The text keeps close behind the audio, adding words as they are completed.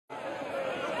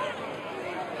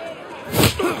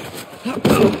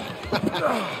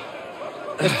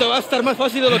Esto va a estar más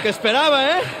fácil de lo que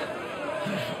esperaba, ¿eh?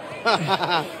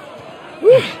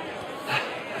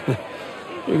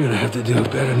 You're gonna have to do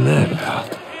better than that, pal.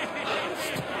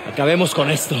 Acabemos con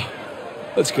esto.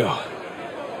 Let's go.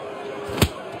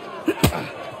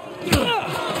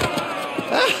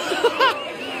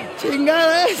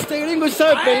 Chingada, este gringo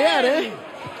sabe pelear, ¿eh?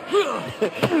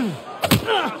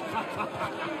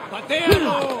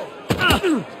 ¡Patéalo!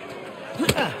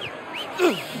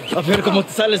 A ver cómo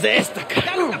te sales de esta,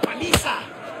 cara. ¡Dale una paliza!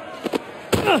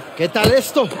 ¿Qué tal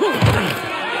esto?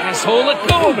 Asshole, let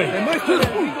go of me!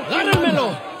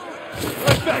 ¡Agárrenmelo!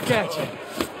 Right back at you.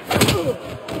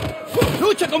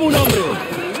 ¡Lucha como un hombre!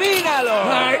 ¡Míralo! All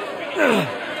right.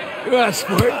 Go on,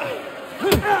 sport.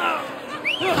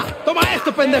 ¡Toma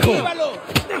esto, pendejo! ¡Llévalo!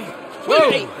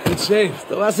 Whoa, good save.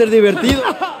 Esto va a ser divertido.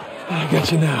 I got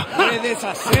you now. ¡Puedes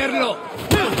hacerlo!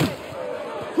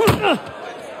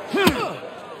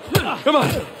 Come on.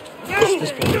 Esto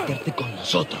es por meterte con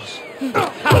nosotros.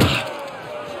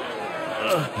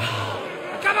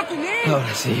 ¡Acaba con él!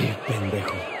 Ahora sí,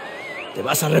 pendejo. Te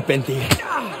vas a arrepentir.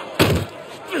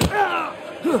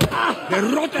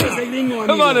 ¡Derrota a ese gringo, amigo!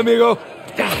 Come on, amigo.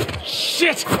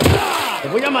 Shit. ¡Te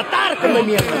voy a matar, come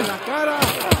mierda! ¡En la cara!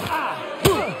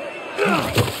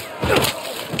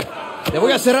 ¡Te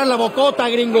voy a cerrar la bocota,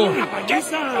 gringo!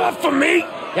 ¡Paliza! Off for me.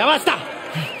 ¡Ya basta!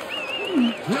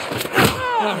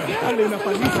 ¡Dale una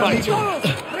paliza, amigo!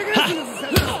 ¡Regrésenos a hacer!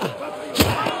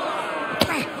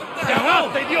 ¡Ya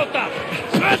basta, idiota!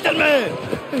 ¡Suéltenme!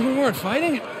 We weren't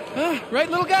fighting, huh? Right,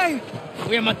 little guy? ¡Te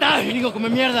voy a matar, gringo, come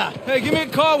mierda! Hey, give me a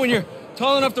call when you're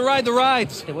tall enough to ride the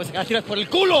rides. ¡Te voy a sacar tiras por el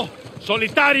culo!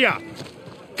 ¡Solitaria!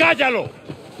 ¡Cállalo!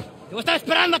 ¡Te voy a estar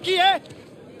esperando aquí, eh!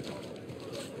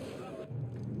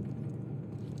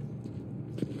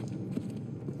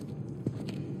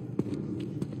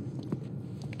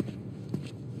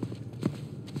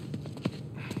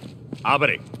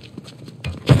 Abre.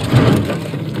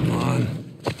 Come on.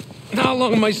 How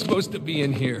long am I supposed to be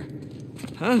in here?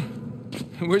 Huh?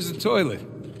 Where's the toilet?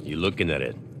 You looking at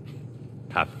it?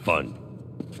 Have fun.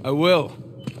 I will.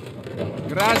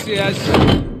 Gracias.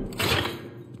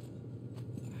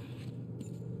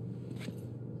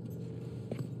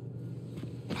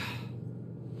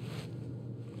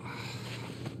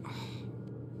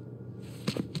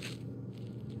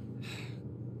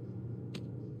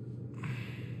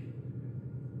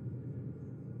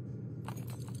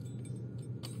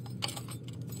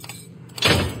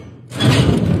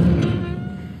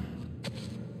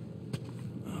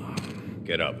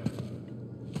 Get up.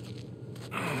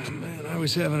 Oh, man, I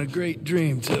was having a great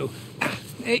dream, too.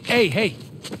 Hey.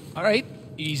 All right,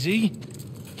 easy.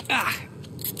 Ah.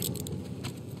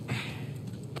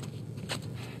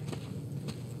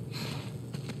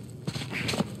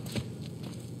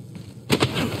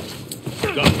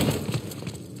 Go.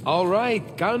 All right,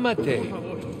 cálmate.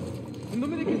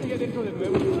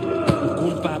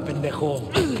 Culpa, pendejo.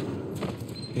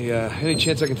 Hey, any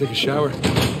chance I can take a shower?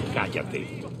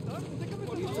 Cállate.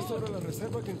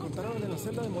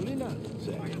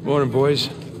 Morning, boys.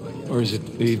 Or is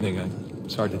it the evening?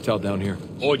 It's hard to tell down here.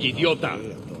 Oye, idiota.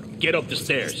 Get up the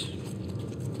stairs.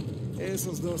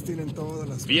 Esos dos tienen todas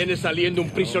las... Viene saliendo un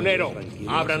prisionero.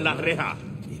 Abran la reja.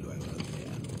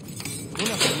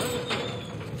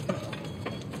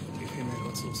 Qué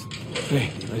generosos.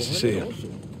 Hey, nice to see you.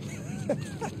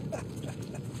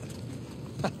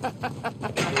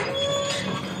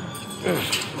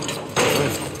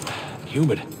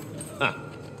 Humid.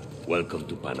 Welcome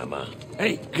to Panama.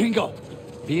 ¡Hey, gringo!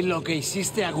 Vi lo que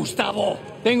hiciste a Gustavo.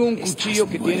 Tengo un cuchillo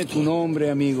que tiene tu nombre,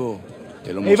 amigo.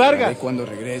 Te lo Hey, mostraré Vargas. cuando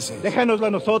regreses. Déjanoslo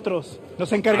a nosotros.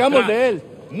 Nos encargamos Atrás. de él.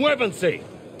 Muévanse.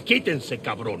 Quítense,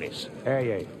 cabrones.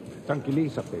 Ey,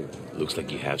 tranquilízate. Looks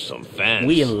like you have some fans.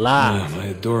 We alive. My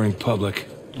adoring public.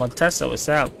 Montesa was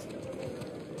out.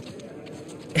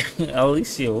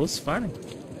 Alicia was funny.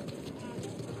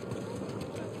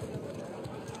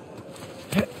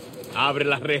 Abre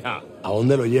la reja. ¿A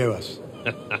dónde lo llevas?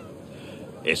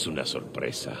 Es una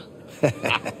sorpresa.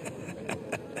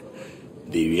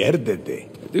 Diviértete.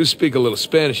 I do speak a little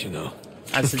Spanish, you know.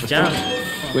 As a jump.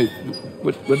 Wait,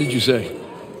 what did you say?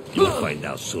 You'll find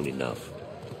out soon enough.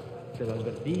 Te lo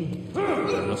advertí.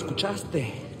 Pero no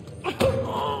escuchaste.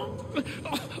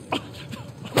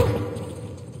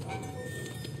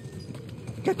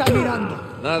 ¿Qué está mirando?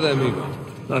 Nada, amigo.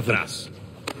 Atrás.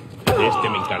 De este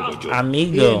me encargo yo.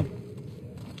 Amigo.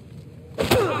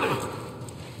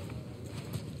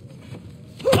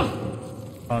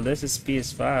 Oh, this is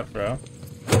PS5, bro.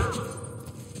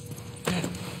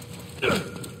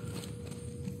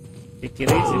 Take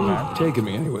it easy, man. Taking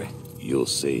me anyway. You'll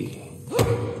see.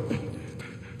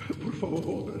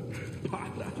 favor.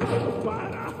 Para.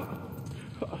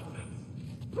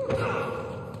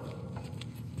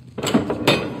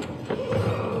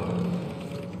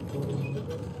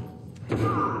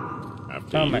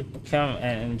 Come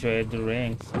and enjoy the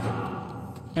rings.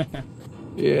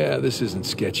 Yeah, this isn't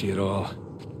sketchy at all.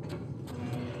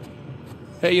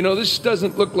 Hey, you know, this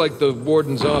doesn't look like the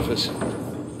warden's office.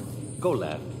 Go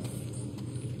left.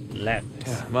 Left.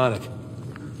 Yeah, I'm on it.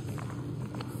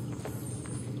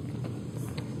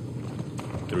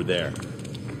 Through there.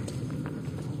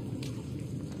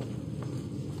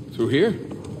 Through here?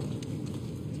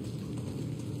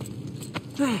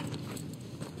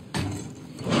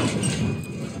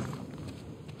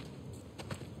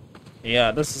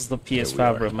 Yeah, this is the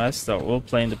PS5 remaster. We're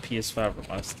playing the PS5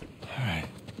 remaster. All right.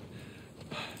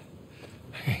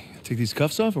 Hey, take these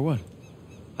cuffs off or what?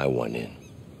 I want in.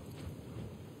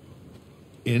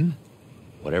 In?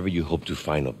 Whatever you hope to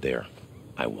find up there,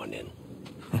 I want in.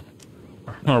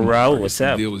 Raul, what's The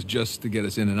up? deal was just to get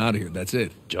us in and out of here. That's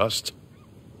it. Just?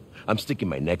 I'm sticking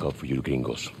my neck out for you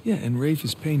gringos. Yeah, and Rafe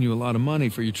is paying you a lot of money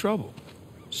for your trouble.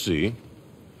 See?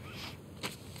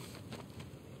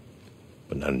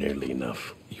 But not nearly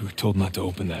enough. You were told not to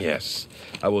open that. Yes.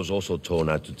 I was also told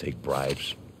not to take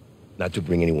bribes, not to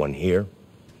bring anyone here,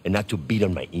 and not to beat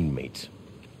on my inmates.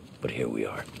 But here we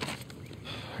are.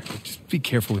 Just be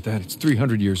careful with that. It's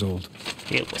 300 years old.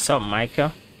 Hey, what's up,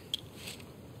 Micah?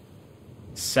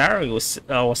 Sorry, what's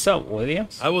up,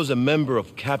 Williams? I was a member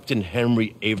of Captain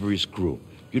Henry Avery's crew.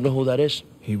 You know who that is?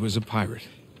 He was a pirate.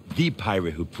 The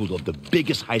pirate who pulled off the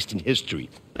biggest heist in history.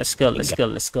 Let's go to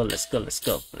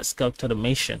the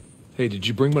mission. Hey, did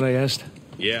you bring what I asked?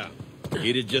 Yeah.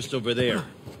 Get it just over there,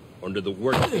 under the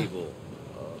work table,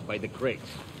 by the crates.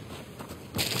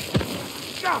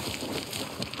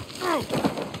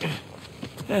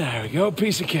 There we go.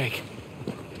 Piece of cake.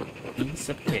 Piece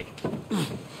of cake.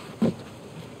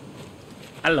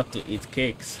 I love to eat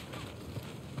cakes.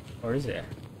 Where is it?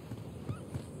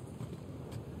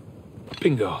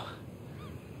 Bingo.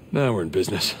 Now we're in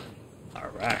business. All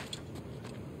right.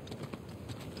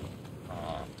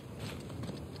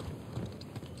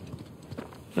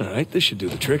 All right, this should do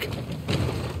the trick.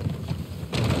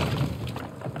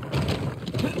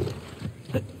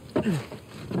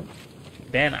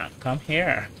 Ben, come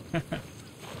here.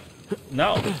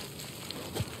 No.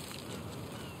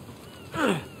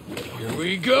 Here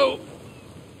we go.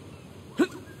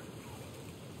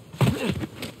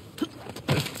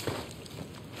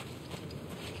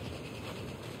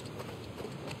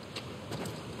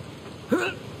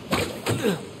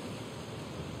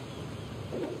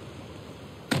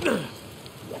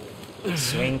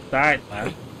 Swing tight,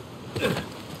 man.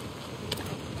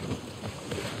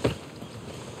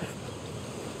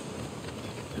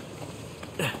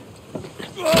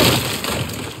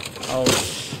 Oh,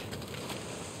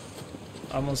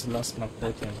 almost lost my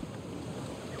footing.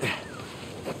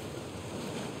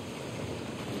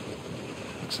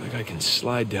 Looks like I can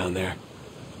slide down there.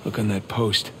 Look on that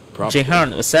post. Probably.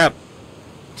 Jehan, what's up?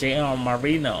 Jehan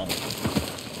Marino.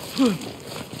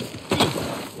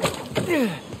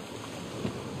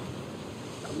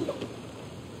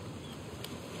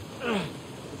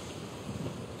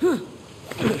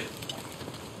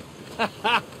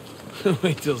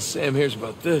 Wait till Sam hears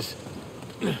about this.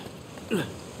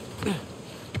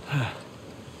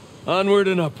 Onward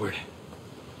and upward.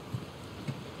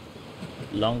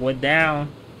 Long way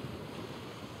down.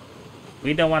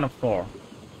 We don't want to fall.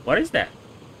 What is that?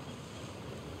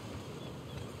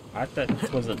 I thought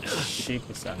it was a sheep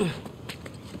or something.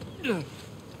 No,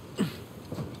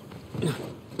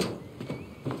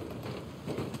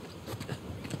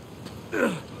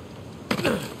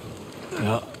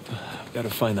 I've got to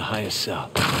find the highest cell.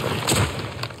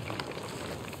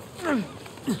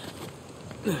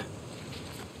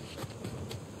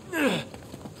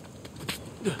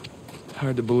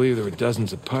 Hard to believe there were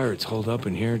dozens of pirates holed up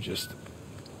in here, just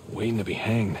waiting to be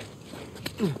hanged.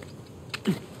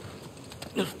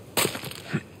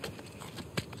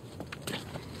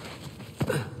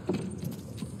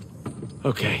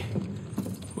 Okay,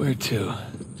 where to?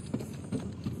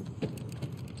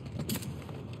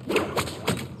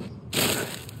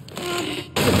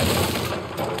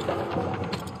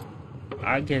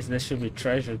 I guess there should be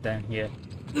treasure down here.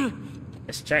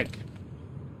 Let's check.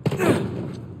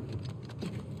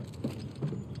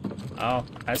 Oh,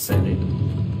 I said it.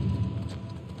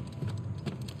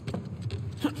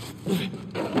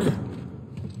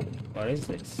 What is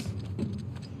this?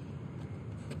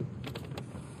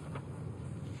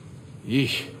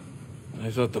 Yeesh. I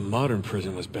thought the modern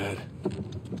prison was bad.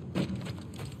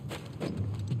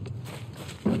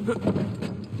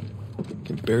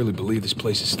 Can barely believe this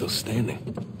place is still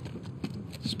standing.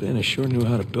 Spanish sure knew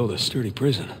how to build a sturdy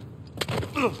prison.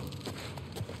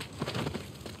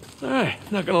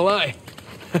 Alright, not gonna lie.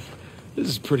 This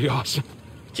is pretty awesome.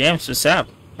 James, what's up?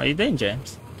 How you doing,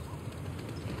 James?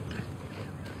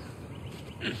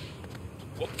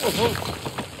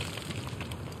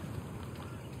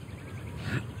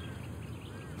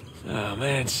 Oh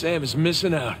man, Sam is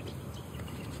missing out.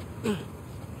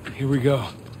 Here we go.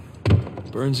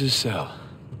 Burns' cell.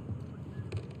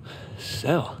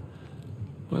 Cell?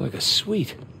 More like a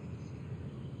suite.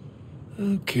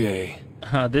 Okay.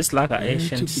 This like an Where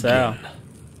ancient to cell. begin?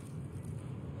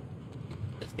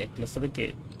 Let's get close to the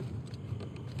gate.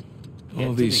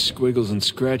 All these squiggles and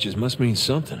scratches must mean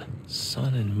something.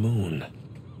 Sun and moon.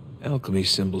 Alchemy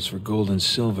symbols for gold and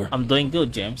silver. I'm doing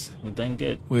good, James. I'm doing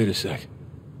good. Wait a sec.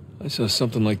 I saw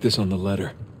something like this on the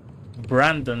letter.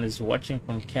 Brandon is watching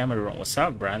from Cameroon. What's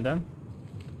up, Brandon?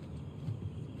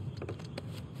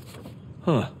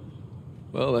 Huh.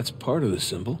 Well, that's part of the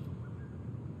symbol.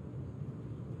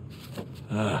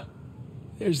 Ah,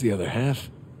 there's the other half.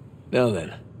 Now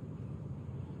then.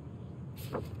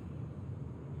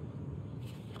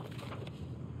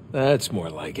 That's more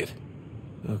like it.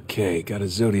 Okay, got a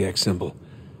zodiac symbol.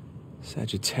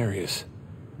 Sagittarius.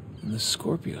 And the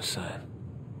Scorpio sign.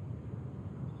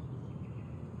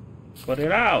 Put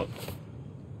it out.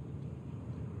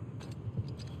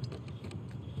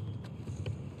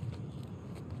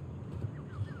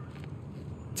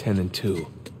 Ten and 2.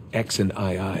 X and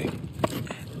II.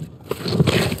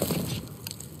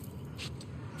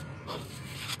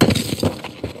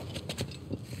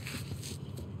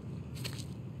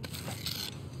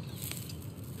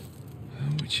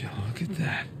 Would you look at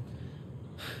that?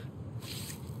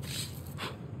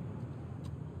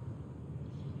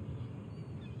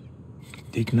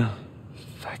 Digna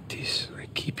factis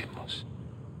recipimus.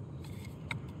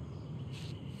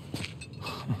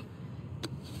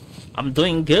 I'm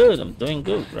doing good,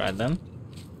 Brandon.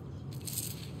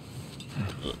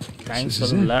 Thanks for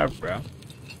the love, bro. Alright.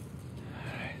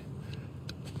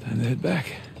 Time to head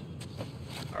back.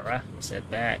 Alright, let's head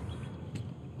back.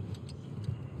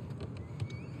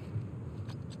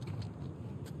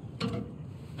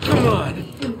 Come on!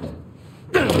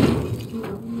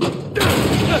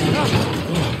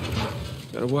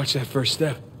 Gotta watch that first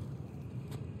step.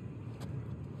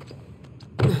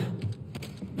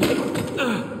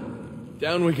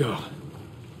 Down we go.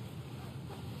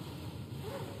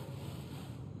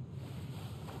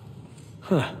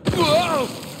 Huh. Whoa!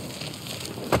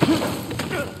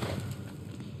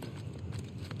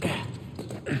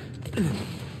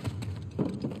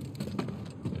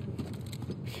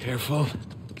 Careful.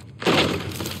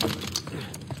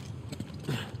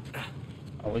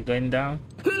 Are we going down?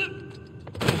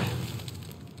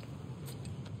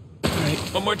 Alright,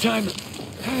 one more time.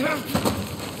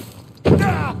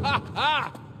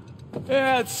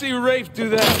 Yeah, let's see Rafe do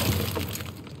that.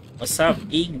 What's up,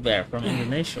 Igbear from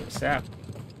Indonesia? What's up?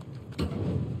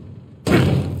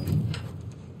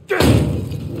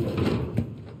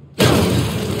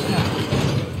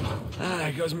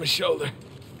 There goes my shoulder.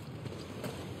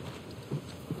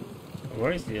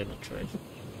 Where is the other treasure?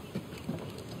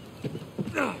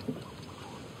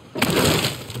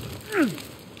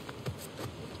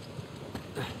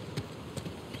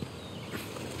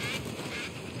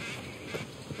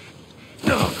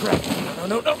 Oh, crap.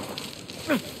 No.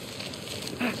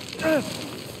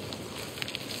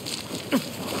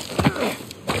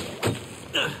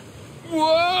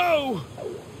 Whoa!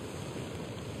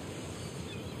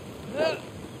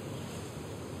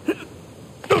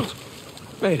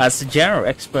 As a general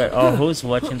expert, who's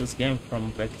watching this game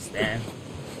from Pakistan?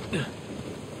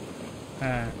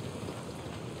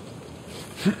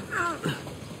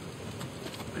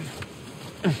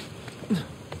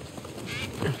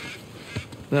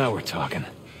 Now we're talking.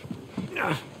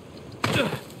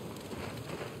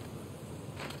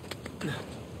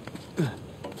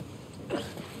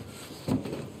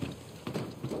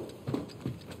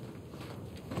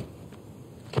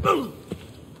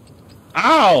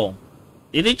 Ow!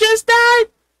 Did he just die?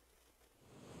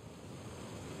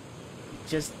 He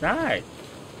just died.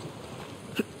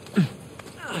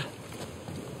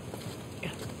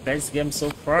 Best game so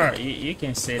far. You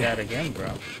can say that again,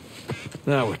 bro.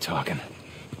 Now we're talking.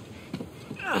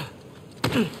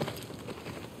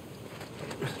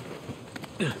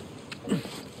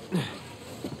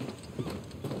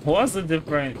 What's the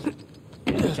difference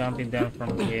jumping down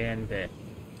from here and there?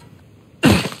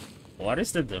 What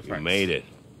is the difference? You made it.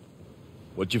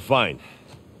 What'd you find?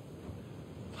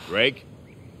 Drake?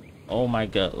 Oh my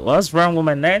god. What's wrong with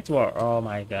my network? Oh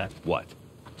my god. What?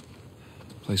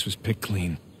 Place was picked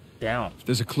clean. Damn. If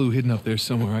there's a clue hidden up there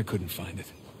somewhere, I couldn't find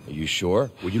it. Are you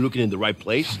sure? Were you looking in the right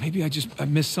place? Maybe I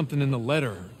missed something in the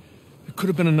letter. It could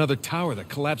have been another tower that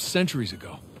collapsed centuries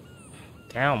ago.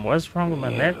 Damn, what's wrong with my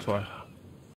network?